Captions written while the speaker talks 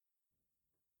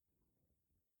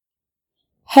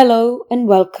Hello and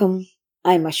welcome.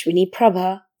 I'm Ashwini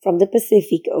Prabha from the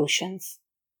Pacific Oceans.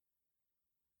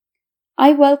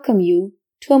 I welcome you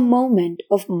to a moment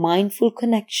of mindful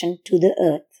connection to the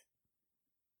earth.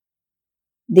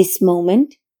 This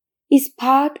moment is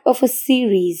part of a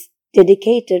series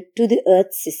dedicated to the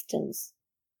earth systems.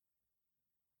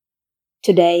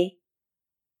 Today,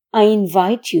 I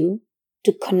invite you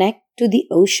to connect to the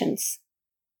oceans.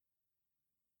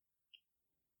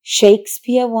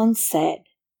 Shakespeare once said,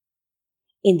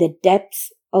 "In the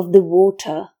depths of the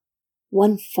water,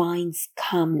 one finds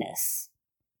calmness."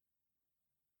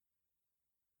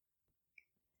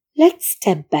 Let's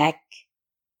step back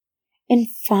and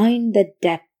find the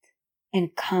depth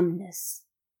and calmness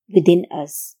within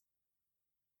us.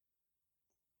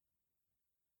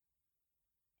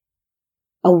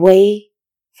 Away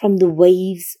from the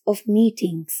waves of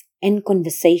meetings and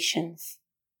conversations.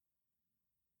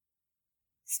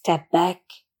 Step back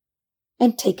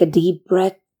and take a deep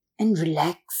breath and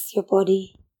relax your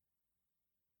body.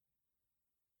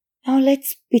 Now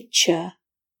let's picture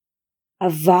a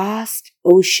vast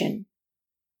ocean,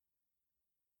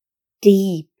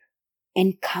 deep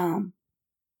and calm.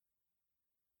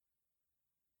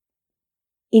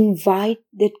 Invite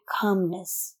that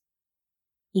calmness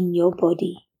in your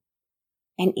body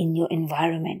and in your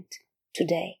environment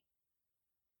today.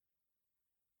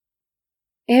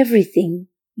 Everything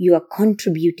you are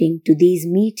contributing to these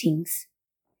meetings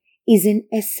is an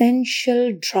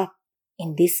essential drop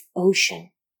in this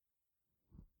ocean.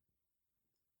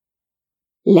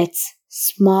 Let's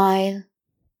smile,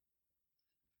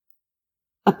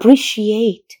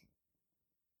 appreciate,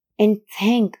 and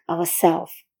thank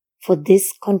ourselves for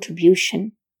this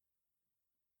contribution.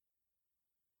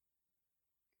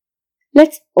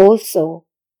 Let's also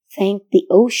thank the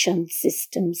ocean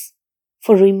systems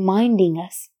for reminding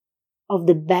us of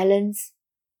the balance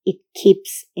it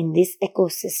keeps in this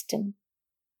ecosystem.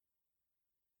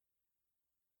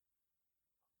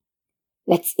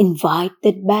 Let's invite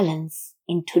that balance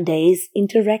in today's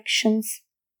interactions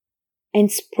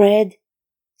and spread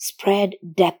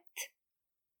depth,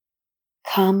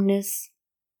 calmness,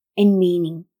 and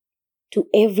meaning to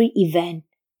every event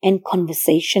and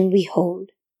conversation we hold.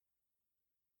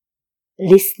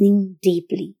 Listening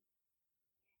deeply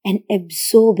and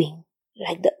absorbing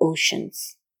like the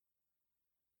oceans.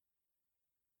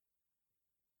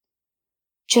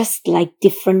 Just like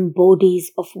different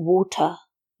bodies of water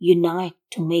unite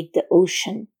to make the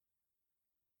ocean,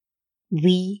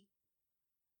 we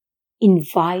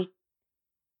invite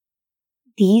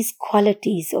these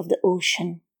qualities of the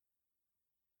ocean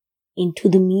into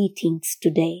the meetings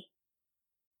today.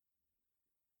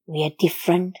 We are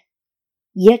different,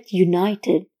 yet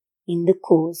united in the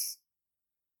cause.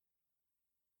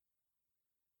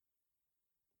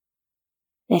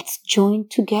 Let's join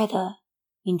together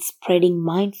in spreading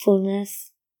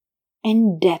mindfulness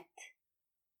and depth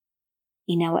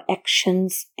in our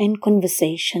actions and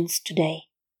conversations today.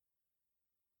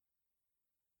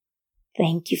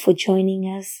 Thank you for joining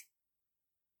us,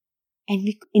 and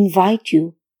we invite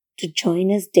you to join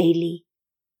us daily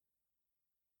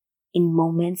in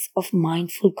moments of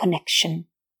mindful connection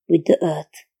with the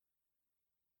earth.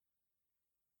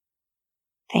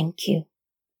 Thank you.